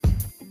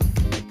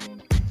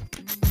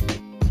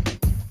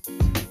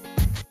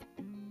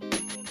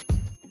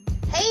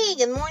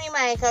Good morning,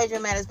 my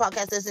Encouragement Matters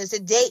podcast listeners.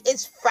 Today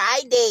is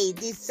Friday,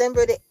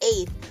 December the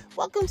 8th.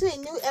 Welcome to a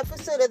new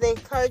episode of the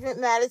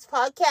Encouragement Matters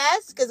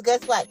podcast, because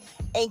guess what?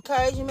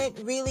 Encouragement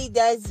really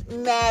does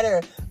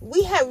matter.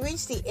 We have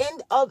reached the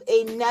end of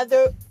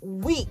another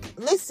week.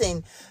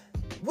 Listen,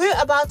 we're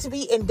about to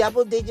be in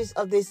double digits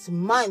of this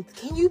month.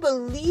 Can you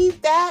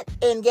believe that?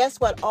 And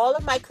guess what? All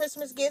of my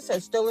Christmas gifts are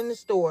still in the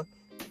store.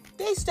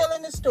 They're still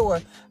in the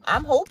store.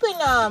 I'm hoping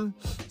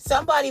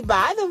somebody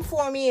buy them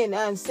for me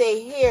and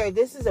say, here,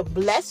 this is a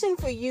blessing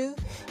for you,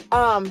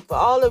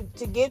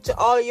 to give to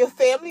all of your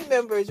family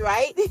members,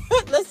 right?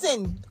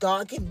 Listen,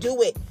 God can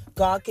do it.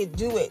 God can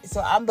do it.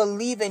 So I'm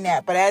believing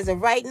that. But as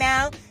of right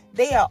now,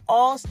 they are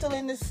all still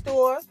in the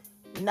store,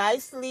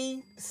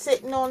 nicely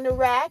sitting on the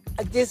rack,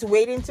 just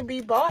waiting to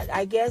be bought.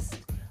 I guess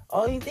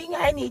only thing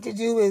I need to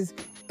do is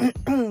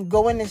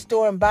go in the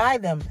store and buy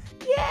them.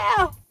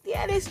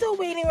 Yeah, they're still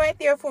waiting right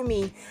there for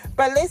me.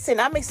 But listen,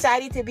 I'm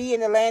excited to be in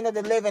the land of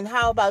the living.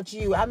 How about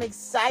you? I'm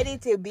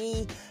excited to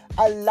be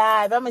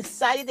alive. I'm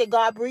excited that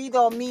God breathed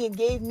on me and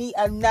gave me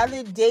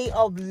another day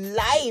of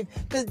life,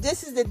 because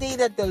this is the day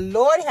that the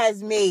Lord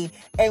has made,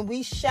 and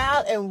we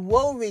shall and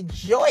will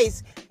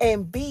rejoice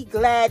and be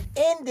glad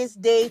in this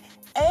day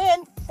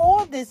and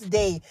for this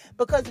day,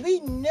 because we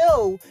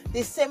know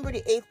December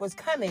the 8th was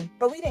coming,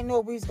 but we didn't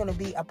know we was going to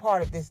be a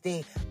part of this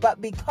day. But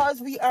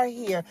because we are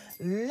here,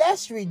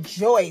 let's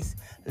rejoice.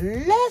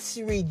 Let's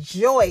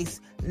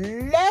rejoice.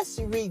 Let's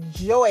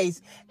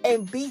rejoice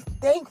and be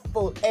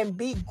thankful and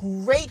be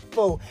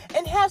grateful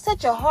and have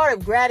such a heart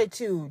of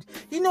gratitude.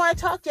 You know, I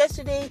talked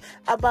yesterday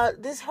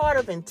about this heart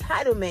of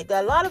entitlement,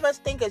 that a lot of us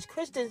think as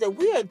Christians that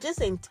we are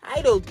just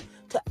entitled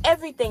to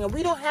everything and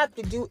we don't have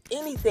to do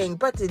anything.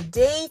 But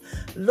today,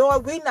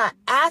 Lord, we're not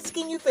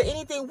asking you for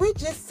anything. We're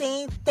just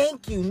saying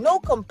thank you. No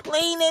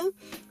complaining,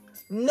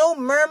 no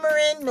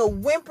murmuring, no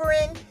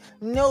whimpering,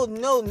 no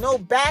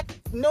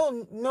backbiting,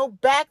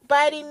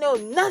 no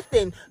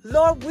nothing.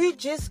 Lord, we're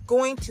just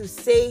going to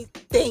say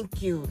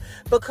thank you,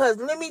 because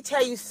let me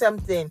tell you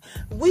something.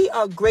 We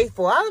are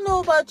grateful. I don't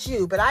know about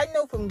you, but I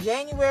know from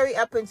January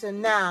up until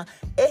now,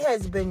 it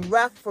has been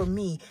rough for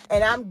me.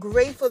 And I'm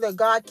grateful that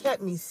God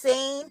kept me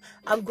sane.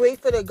 I'm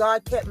grateful that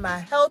God kept my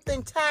health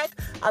intact.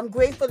 I'm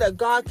grateful that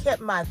God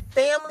kept my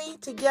family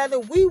together.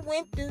 We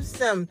went through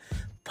some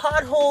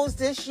potholes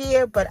this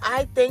year, but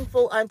I'm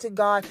thankful unto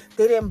God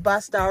they didn't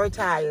bust our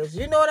tires.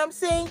 You know what I'm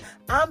saying?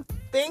 I'm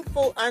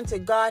thankful unto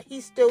God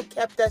He still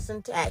kept us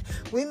intact.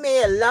 We may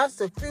have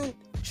lost a few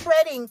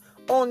treading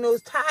on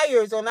those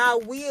tires, on our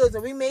wheels,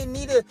 and we may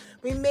needed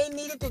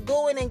to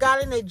go in and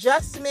got an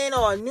adjustment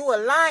or a new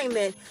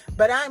alignment.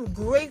 But I'm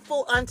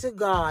grateful unto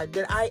God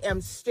that I am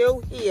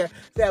still here,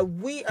 that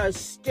we are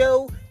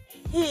still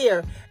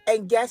here.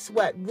 And guess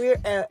what?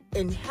 We're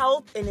in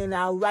health and in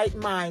our right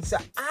mind. So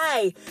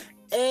I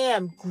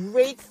am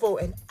grateful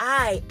and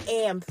I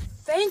am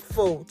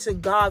thankful to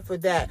God for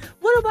that.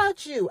 What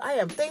about you? I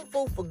am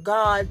thankful for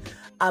God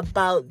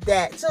about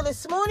that. So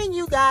this morning,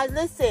 you guys,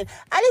 listen,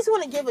 I just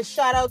want to give a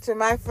shout out to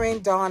my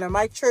friend Donna,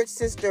 my church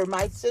sister,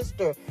 my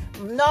sister.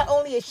 Not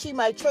only is she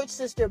my church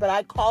sister, but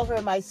I call her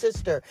my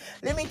sister.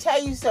 Let me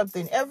tell you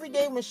something. Every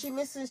day when she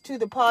listens to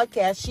the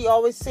podcast, she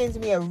always sends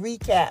me a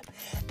recap.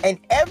 And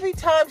every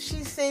time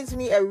she sends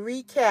me a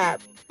recap,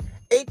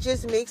 it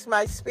just makes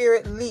my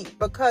spirit leap,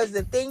 because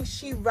the things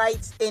she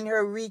writes in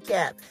her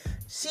recap.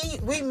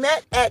 We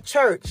met at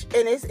church,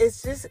 and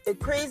it's just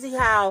crazy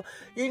how,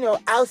 you know,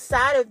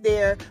 outside of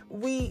there,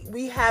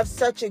 we have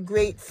such a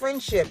great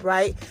friendship,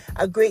 right?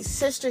 A great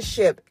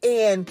sistership.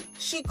 And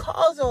she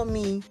calls on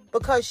me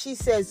because she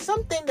says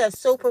something that's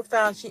so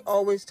profound. She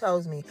always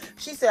tells me,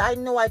 she said, I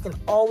know I can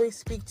always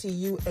speak to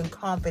you in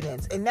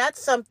confidence. And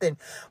that's something,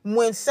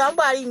 when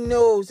somebody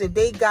knows that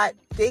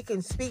they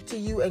can speak to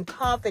you in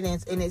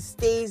confidence and it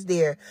stays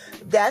there.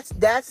 That's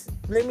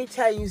let me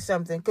tell you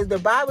something, because the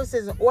Bible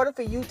says in order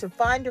for you to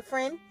find a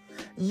friend,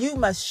 you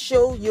must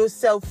show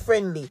yourself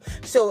friendly.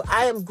 So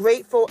I am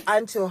grateful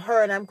unto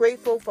her, and I'm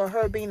grateful for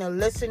her being a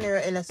listener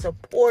and a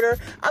supporter.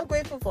 I'm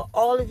grateful for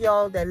all of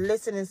y'all that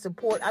listen and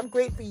support. I'm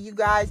grateful for you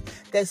guys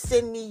that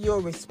send me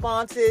your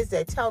responses,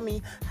 that tell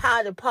me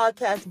how the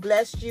podcast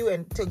blessed you,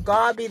 and to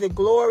God be the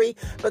glory,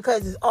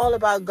 because it's all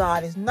about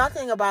God. It's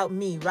nothing about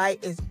me, right?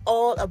 It's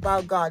all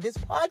about God. This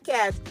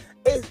podcast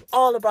is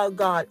all about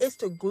God. It's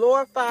to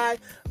glorify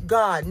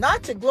God,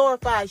 not to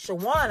glorify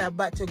Shawana,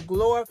 but to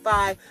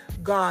glorify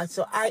God.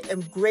 So I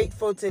am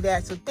grateful to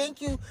that. So thank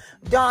you,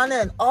 Donna,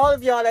 and all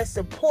of y'all that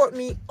support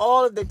me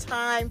all of the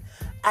time.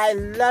 I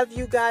love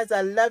you guys.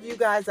 I love you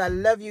guys. I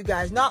love you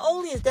guys. Not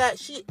only is that,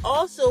 she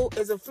also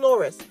is a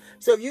florist.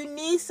 So if you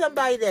need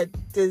somebody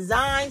that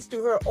designs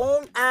through her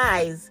own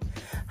eyes,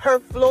 her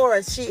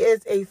florist, she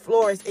is a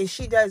florist, and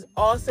she does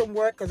awesome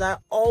work, because I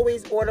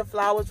always order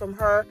flowers from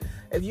her.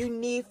 If you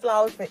need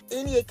flowers for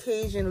any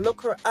occasion,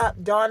 look her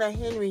up, Donna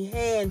Henry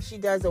Hand. She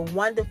does a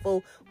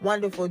wonderful,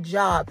 wonderful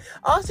job.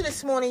 Also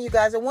this morning, you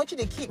guys, I want you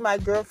to keep my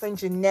girlfriend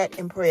Jeanette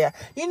in prayer.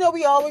 You know,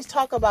 we always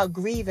talk about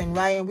grieving,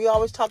 right? And we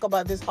always talk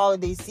about this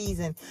holiday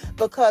season,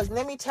 because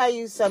let me tell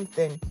you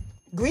something.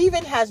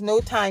 Grieving has no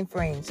time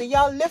frame. So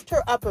y'all lift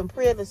her up in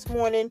prayer this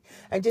morning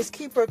and just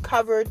keep her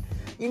covered.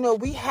 You know,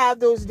 we have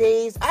those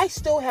days. I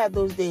still have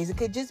those days. It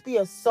could just be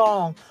a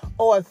song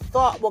or a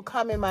thought will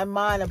come in my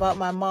mind about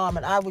my mom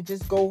and I would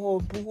just go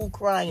home boo-hoo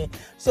crying.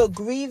 So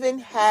grieving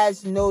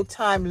has no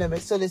time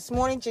limit. So this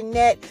morning,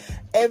 Jeanette,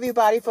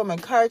 everybody from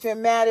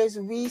Encouragement Matters,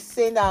 we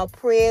send our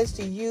prayers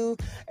to you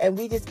and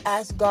we just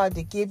ask God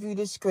to give you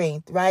the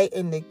strength, right?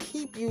 And to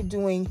keep you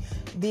doing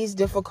this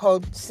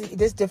difficult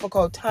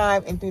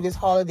time and through this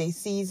holiday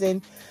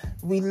season.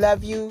 We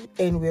love you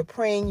and we're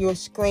praying your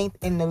strength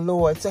in the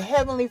Lord. So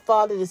Heavenly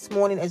Father, this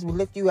morning, as we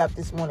lift you up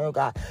this morning, oh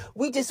God,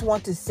 we just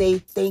want to say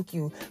thank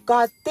you.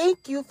 God,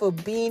 thank you for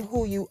being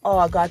who you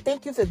are. God,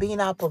 thank you for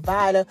being our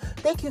provider.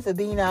 Thank you for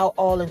being our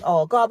all in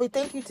all. God, we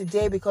thank you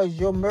today because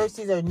your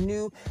mercies are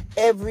new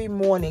every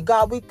morning.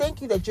 God, we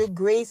thank you that your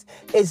grace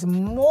is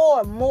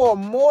more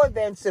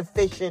than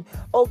sufficient.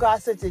 Oh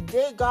God, so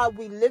today, God,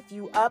 we lift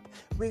you up.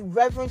 We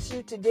reverence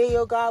you today,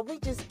 oh God. We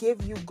just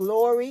give you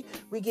glory.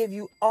 We give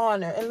you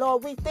honor. And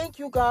Lord, we thank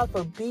you, God,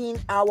 for being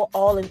our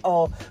all in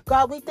all.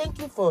 God, we thank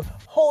you for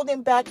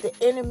holding back the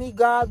enemy,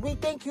 God. We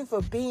thank you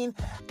for being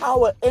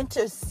our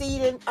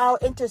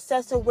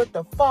intercessor with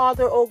the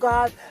Father, oh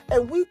God.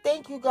 And we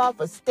thank you, God,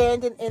 for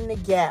standing in the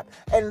gap.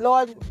 And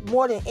Lord,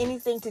 more than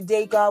anything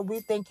today, God, we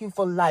thank you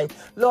for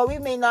life. Lord, we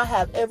may not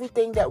have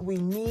everything that we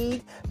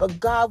need, but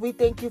God, we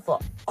thank you for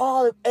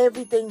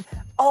everything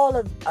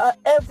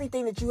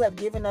that you have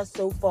given us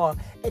so far.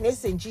 And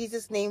it's in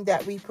Jesus' name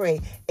that we pray.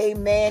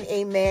 Amen,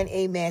 amen,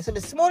 amen. So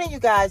this morning, you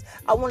guys,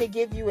 I want to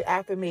give you an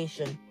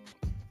affirmation.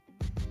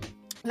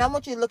 And I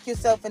want you to look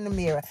yourself in the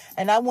mirror.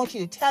 And I want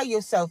you to tell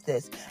yourself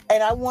this.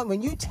 And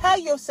when you tell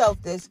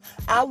yourself this,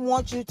 I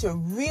want you to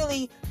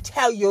really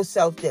tell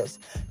yourself this.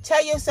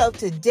 Tell yourself,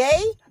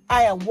 today,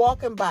 I am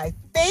walking by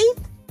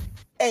faith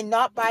and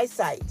not by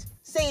sight.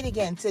 Say it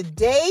again.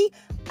 Today,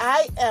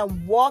 I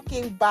am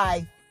walking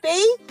by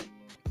faith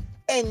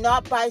and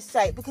not by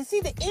sight. Because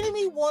see, the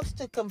enemy wants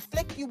to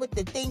conflict you with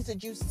the things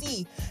that you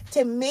see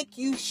to make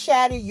you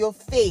shatter your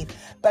faith.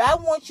 But I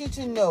want you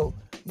to know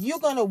you're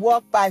going to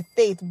walk by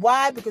faith.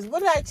 Why? Because what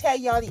did I tell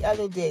y'all the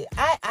other day?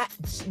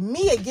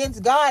 Me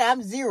against God,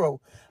 I'm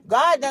zero.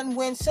 God done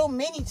win so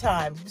many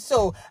times.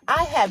 So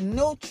I have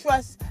no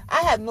trust.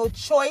 I have no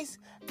choice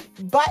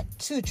but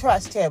to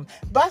trust him,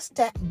 but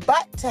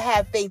to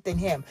have faith in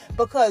him.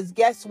 Because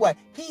guess what?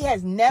 He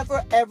has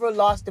never, ever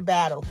lost a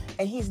battle,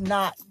 and he's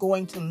not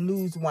going to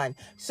lose one.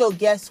 So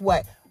guess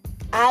what?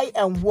 I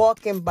am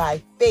walking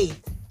by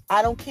faith.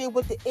 I don't care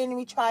what the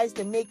enemy tries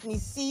to make me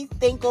see,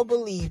 think, or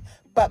believe,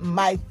 but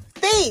my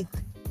faith,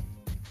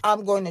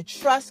 I'm going to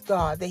trust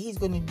God that he's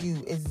going to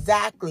do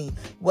exactly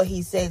what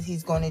he says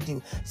he's going to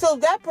do. So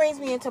that brings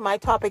me into my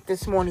topic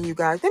this morning, you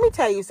guys. Let me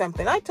tell you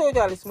something. I told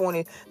y'all this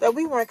morning that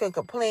we weren't going to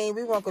complain.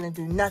 We weren't going to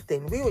do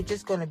nothing. We were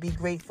just going to be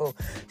grateful.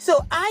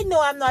 So I know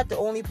I'm not the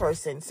only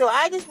person. So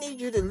I just need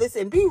you to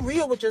listen. Be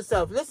real with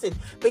yourself. Listen,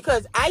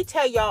 because I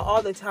tell y'all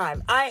all the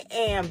time, I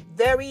am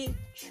very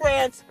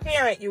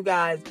transparent, you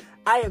guys.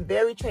 I am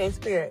very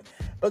transparent.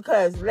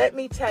 Because let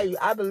me tell you,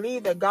 I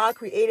believe that God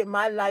created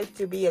my life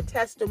to be a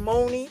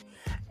testimony,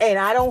 and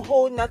I don't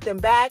hold nothing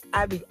back.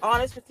 I be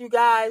honest with you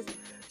guys.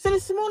 So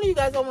this morning, you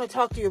guys, I want to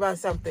talk to you about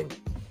something.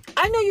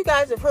 I know you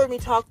guys have heard me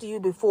talk to you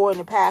before in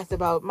the past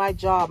about my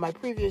job, my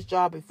previous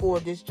job before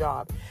this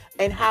job,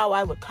 and how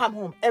I would come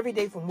home every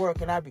day from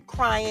work and I'd be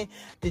crying.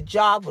 The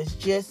job was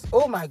just,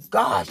 oh my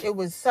gosh, it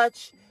was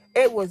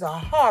a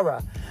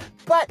horror.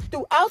 But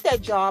throughout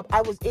that job,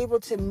 I was able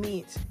to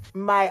meet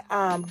my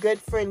good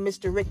friend,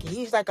 Mr. Ricky.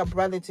 He's like a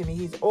brother to me.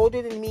 He's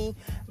older than me,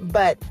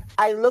 but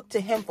I look to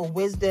him for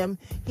wisdom.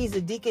 He's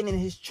a deacon in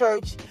his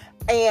church.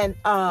 And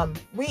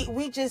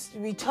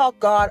we talk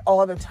God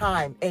all the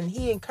time. And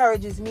he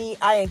encourages me.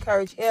 I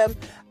encourage him.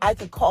 I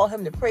can call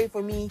him to pray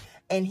for me.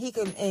 And he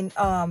can,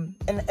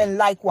 and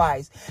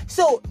likewise.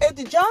 So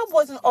the job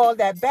wasn't all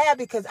that bad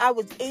because I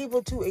was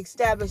able to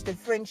establish the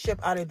friendship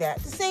out of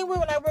that. The same way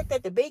when I worked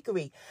at the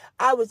bakery,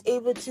 I was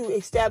able to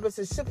establish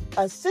a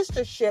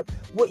sistership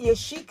with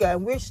Yashika,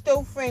 and we're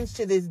still friends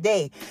to this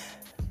day.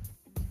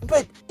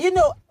 But, you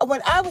know,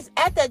 when I was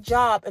at that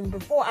job and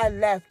before I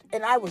left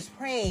and I was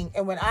praying,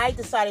 and when I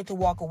decided to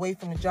walk away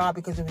from the job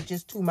because it was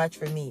just too much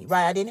for me,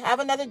 right? I didn't have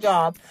another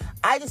job.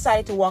 I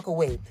decided to walk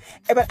away.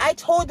 But I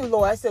told the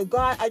Lord, I said,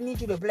 God, I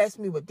need you to bless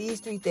me with these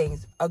three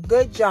things: a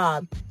good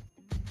job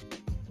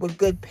with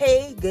good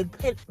pay, good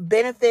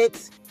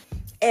benefits,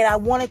 and I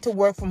wanted to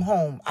work from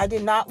home. I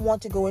did not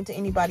want to go into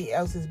anybody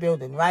else's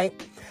building, right?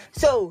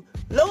 So,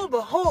 lo and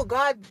behold,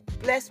 God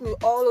blessed me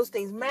with all those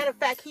things. Matter of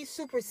fact, he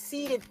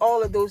superseded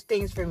all of those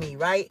things for me,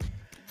 right?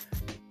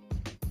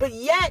 But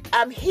yet,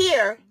 I'm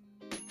here,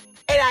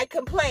 and I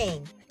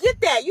complain.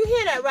 Get that? You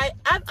hear that, right?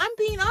 I'm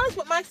being honest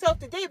with myself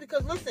today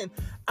because, listen,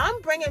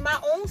 I'm bringing my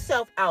own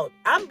self out.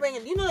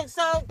 You know the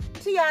song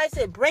T.I.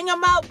 said, bring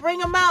them out, bring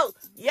them out.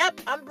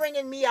 Yep, I'm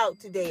bringing me out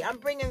today. I'm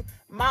bringing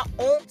my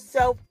own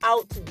self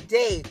out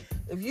today.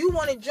 If you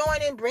want to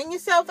join in, bring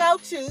yourself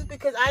out too,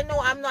 because I know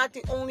I'm not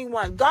the only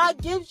one.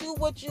 God gives you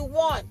what you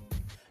want.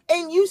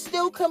 And you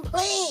still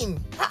complain.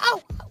 How?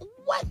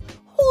 What?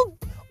 Who?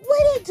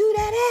 Where did do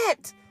that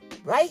at?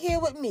 Right here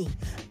with me.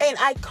 And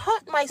I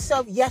caught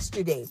myself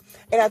yesterday.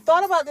 And I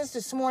thought about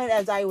this morning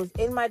as I was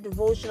in my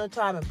devotional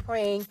time and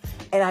praying.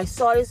 And I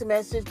saw this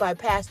message by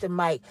Pastor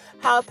Mike.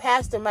 How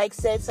Pastor Mike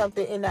said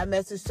something in that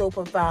message so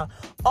profound.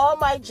 On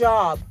my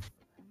job,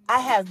 I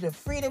have the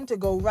freedom to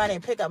go run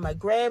and pick up my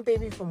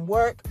grandbaby from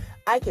work.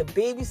 I can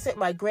babysit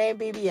my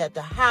grandbaby at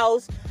the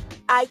house.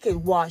 I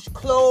can wash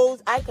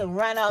clothes. I can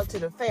run out to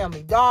the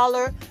Family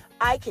Dollar.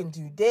 I can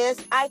do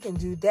this. I can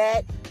do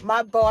that.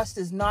 My boss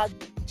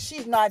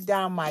she's not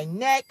down my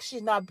neck.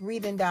 She's not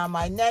breathing down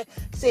my neck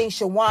saying,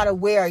 Shawana,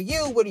 where are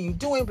you? What are you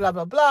doing? Blah,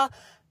 blah, blah.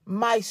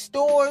 My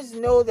stores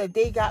know that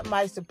they got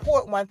my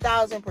support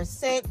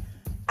 1,000%.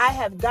 I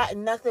have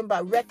gotten nothing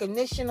but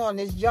recognition on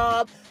this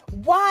job.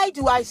 Why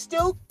do I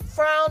still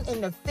frown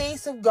in the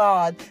face of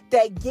God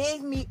that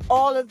gave me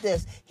all of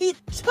this? He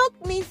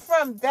took me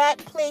from that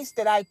place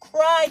that I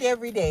cried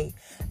every day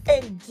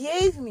and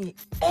gave me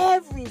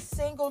every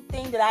single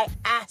thing that I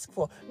asked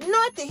for.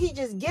 Not that he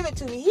just gave it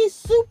to me. He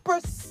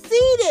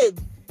superseded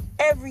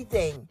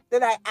everything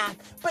that I asked.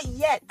 But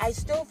yet, I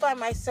still find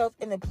myself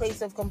in a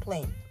place of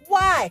complaint.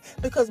 Why?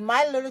 Because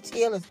my little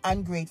tail is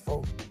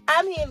ungrateful.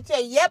 I'm here to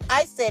tell you, yep,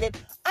 I said it.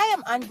 I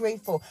am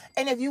ungrateful.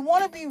 And if you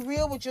want to be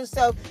real with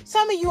yourself,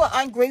 some of you are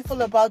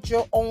ungrateful about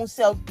your own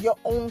self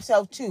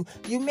too.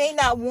 You may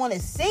not want to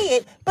say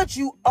it, but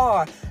you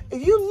are.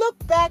 If you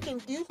look back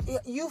and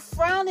you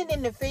frowning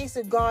in the face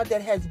of God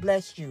that has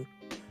blessed you.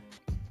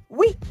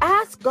 We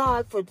ask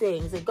God for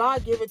things and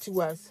God give it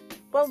to us.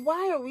 But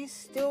why are we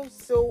still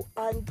so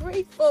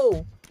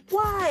ungrateful?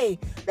 Why?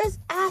 Let's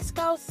ask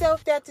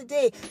ourselves that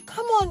today.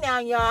 Come on now,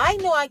 y'all. I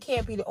know I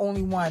can't be the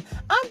only one.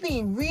 I'm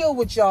being real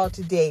with y'all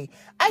today.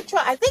 I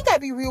think I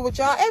be real with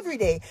y'all every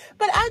day.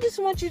 But I just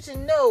want you to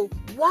know,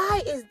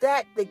 why is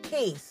that the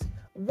case?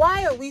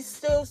 Why are we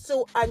still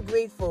so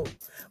ungrateful?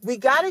 We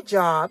got a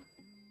job.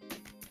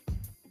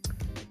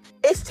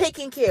 It's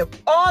taking care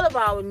of all of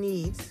our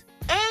needs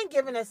and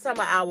giving us some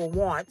of our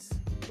wants,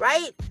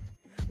 right?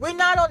 We're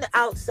not on the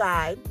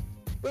outside.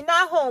 We're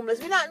not homeless.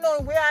 We're not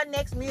knowing where our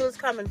next meal is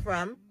coming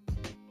from.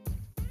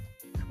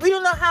 We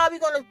don't know how we're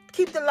going to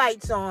keep the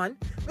lights on.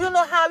 We don't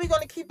know how we're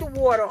going to keep the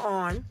water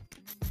on.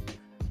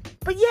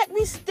 But yet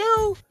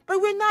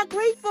we're not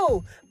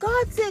grateful.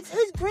 God says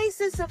his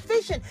grace is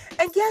sufficient.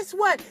 And guess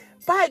what?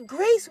 By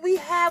grace, we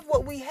have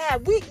what we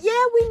have. We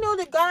know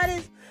that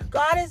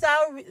God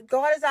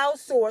is our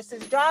source.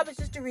 His job is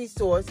just a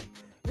resource.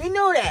 We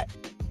know that.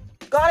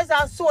 God is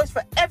our source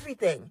for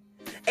everything.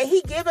 And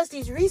he gave us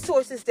these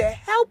resources to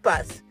help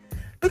us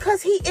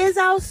because he is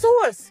our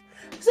source.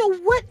 So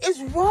what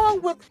is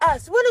wrong with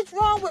us? What is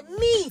wrong with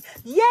me?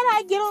 Yet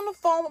I get on the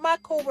phone with my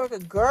coworker.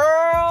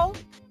 Girl,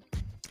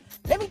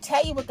 let me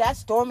tell you what that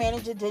store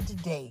manager did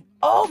today.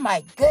 Oh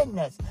my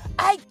goodness.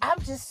 I'm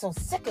just so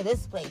sick of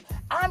this place.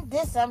 I'm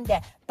this, I'm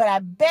that. But I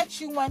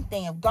bet you one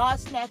thing. If God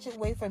snatched it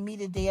away from me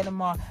today or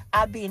tomorrow,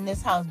 I'll be in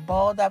this house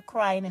balled up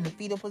crying in the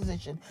fetal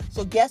position.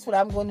 So guess what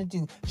I'm going to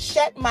do?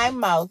 Shut my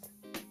mouth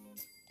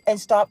and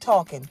stop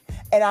talking,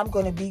 and I'm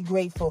going to be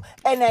grateful.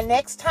 And the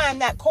next time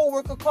that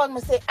coworker calls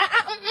me and say,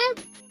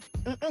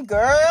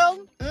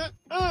 girl,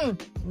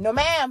 no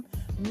ma'am,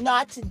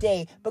 not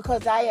today,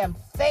 because I am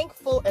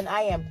thankful and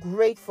I am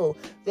grateful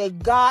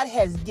that God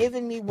has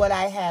given me what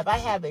I have. I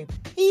have a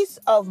peace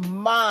of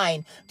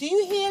mind. Do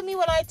you hear me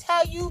when I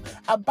tell you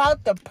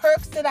about the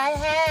perks that I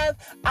have?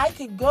 I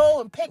could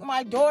go and pick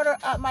my daughter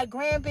up, my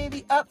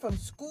grandbaby up from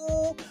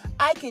school.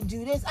 I can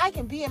do this. I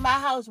can be in my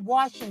house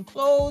washing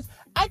clothes.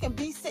 I can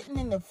be sitting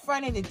in the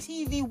front of the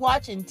TV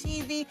watching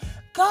TV.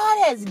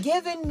 God has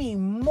given me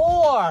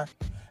more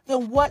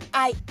than what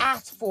I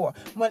asked for.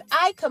 When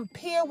I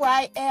compare where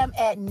I am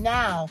at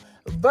now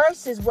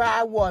versus where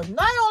I was,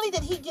 not only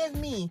did he give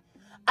me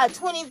a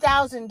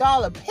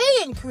 $20,000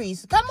 pay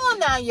increase, come on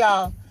now,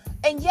 y'all,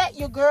 and yet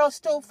your girl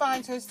still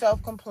finds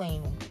herself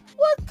complaining.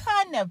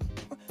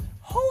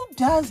 Who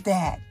does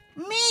that?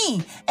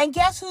 Me. And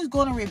guess who's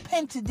going to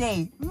repent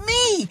today?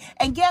 Me.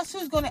 And guess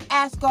who's going to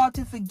ask God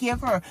to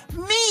forgive her?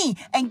 Me.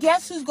 And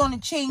guess who's going to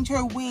change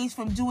her ways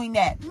from doing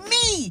that?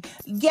 Me.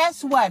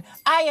 Guess what?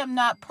 I am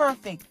not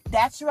perfect.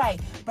 That's right.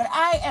 But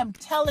I am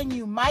telling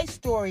you my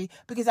story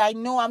because I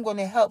know I'm going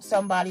to help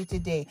somebody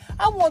today.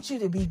 I want you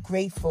to be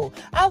grateful.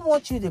 I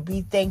want you to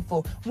be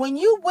thankful. When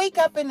you wake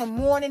up in the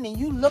morning and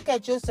you look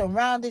at your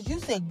surroundings, you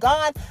say,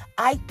 God,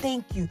 I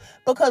thank you.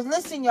 Because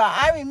listen, y'all,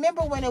 I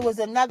remember when it was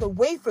another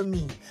way for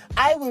me.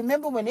 I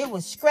remember when it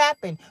was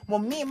scrapping,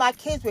 when me and my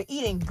kids were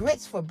eating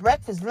grits for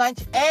breakfast, lunch,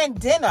 and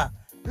dinner.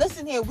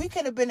 Listen here, we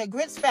could have been a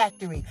grits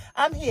factory.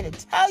 I'm here to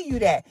tell you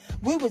that.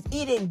 We was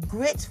eating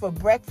grits for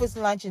breakfast,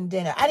 lunch, and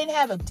dinner. I didn't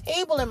have a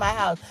table in my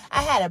house.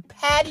 I had a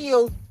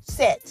patio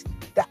set.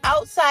 The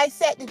outside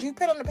set that you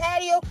put on the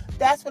patio,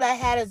 that's what I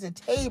had as a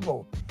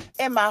table.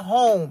 in my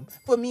home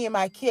for me and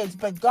my kids.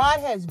 But God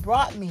has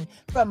brought me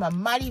from a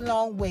mighty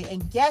long way.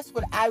 And guess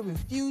what I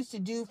refuse to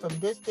do from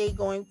this day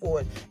going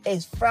forward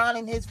is frown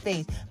in his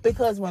face.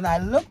 Because when I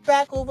look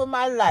back over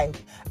my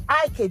life,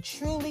 I could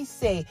truly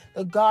say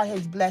that God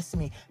has blessed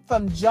me.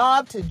 From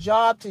job to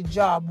job to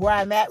job, where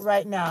I'm at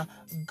right now,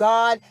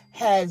 God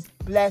has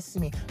blessed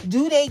me.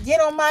 Do they get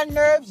on my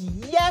nerves?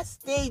 Yes,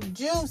 they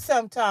do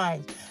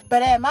sometimes.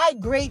 But am I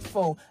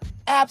grateful?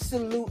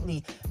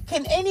 Absolutely.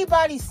 Can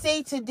anybody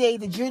say today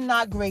that you're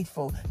not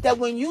grateful? That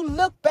when you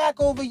look back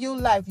over your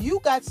life, you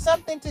got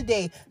something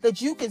today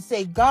that you can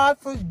say, God,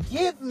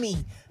 forgive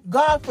me.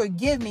 God,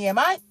 forgive me. Am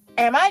I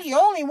the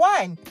only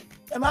one?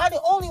 Am I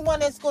the only one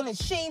that's going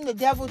to shame the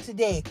devil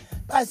today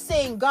by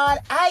saying, God,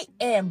 I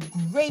am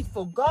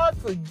grateful. God,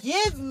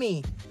 forgive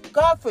me.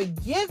 God,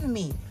 forgive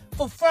me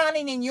for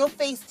frowning in your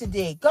face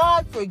today.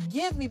 God,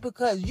 forgive me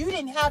because you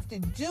didn't have to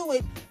do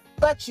it,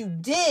 but you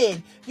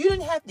did. You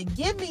didn't have to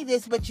give me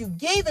this, but you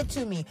gave it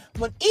to me.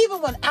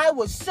 Even when I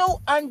was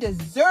so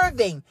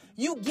undeserving,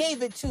 you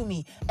gave it to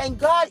me. And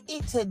God,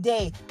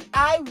 today,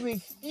 I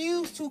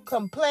refuse to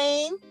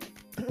complain.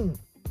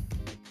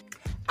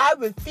 I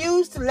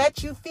refuse to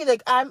let you feel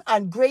like I'm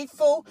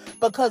ungrateful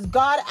because,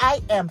 God,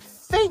 I am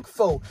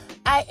thankful.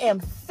 I am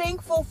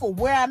thankful for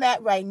where I'm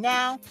at right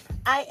now.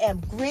 I am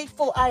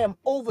grateful. I am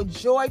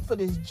overjoyed for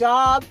this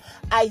job.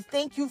 I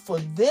thank you for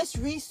this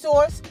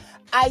resource.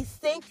 I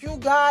thank you,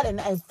 God, and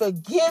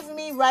forgive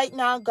me right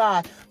now,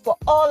 God, for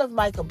all of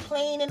my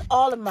complaining,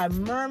 all of my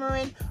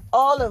murmuring,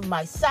 all of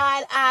my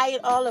side-eyeing,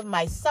 all of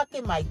my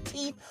sucking my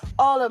teeth,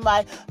 all of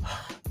my...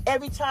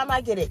 Every time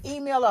I get an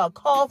email or a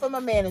call from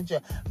a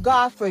manager,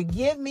 God,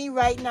 forgive me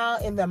right now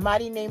in the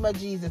mighty name of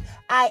Jesus.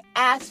 I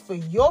ask for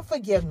your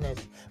forgiveness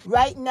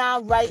right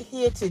now, right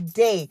here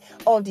today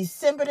on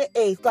December the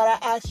 8th. God,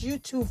 I ask you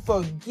to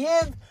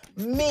forgive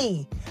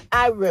me.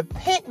 I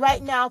repent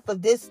right now for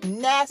this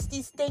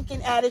nasty,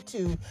 stinking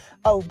attitude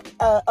of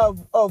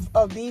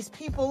these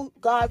people.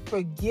 God,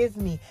 forgive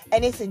me.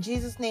 And it's in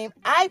Jesus' name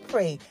I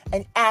pray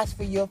and ask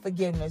for your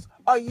forgiveness.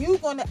 Are you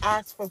going to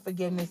ask for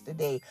forgiveness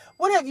today?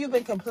 What have you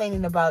been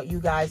complaining about, you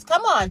guys?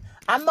 Come on.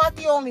 I'm not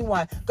the only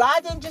one.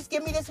 God didn't just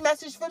give me this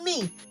message for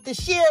me to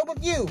share it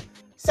with you.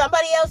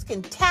 Somebody else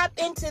can tap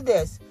into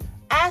this.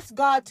 Ask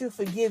God to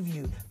forgive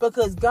you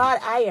because, God,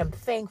 I am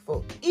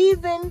thankful.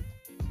 Even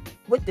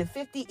with the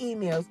 50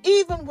 emails,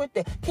 even with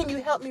the, can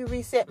you help me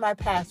reset my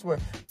password?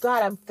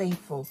 God, I'm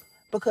thankful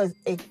because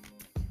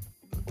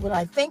when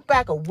I think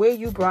back of where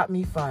you brought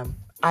me from,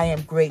 I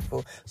am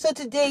grateful. So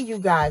today, you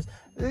guys,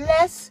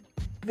 let's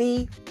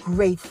be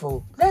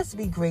grateful. Let's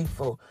be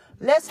grateful.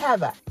 Let's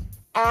have an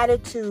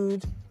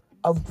attitude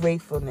of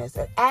gratefulness,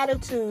 an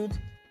attitude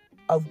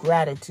of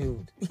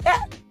gratitude.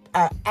 Yeah,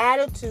 an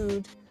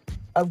attitude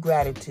of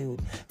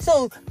gratitude.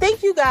 So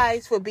thank you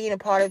guys for being a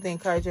part of the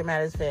Encouragement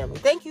Matters family.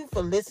 Thank you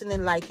for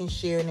listening, liking,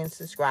 sharing, and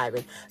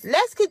subscribing.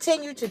 Let's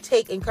continue to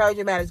take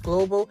Encouragement Matters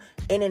global,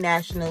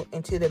 international,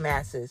 into the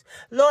masses.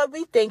 Lord,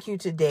 we thank you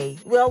today.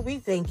 Well, we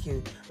thank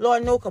you.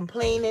 Lord, no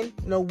complaining,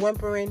 no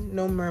whimpering,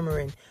 no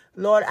murmuring.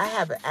 Lord, I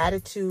have an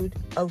attitude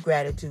of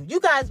gratitude. You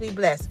guys be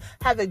blessed.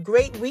 Have a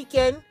great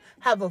weekend.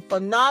 Have a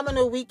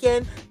phenomenal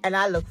weekend. And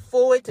I look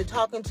forward to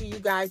talking to you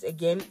guys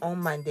again on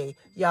Monday.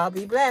 Y'all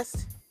be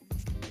blessed.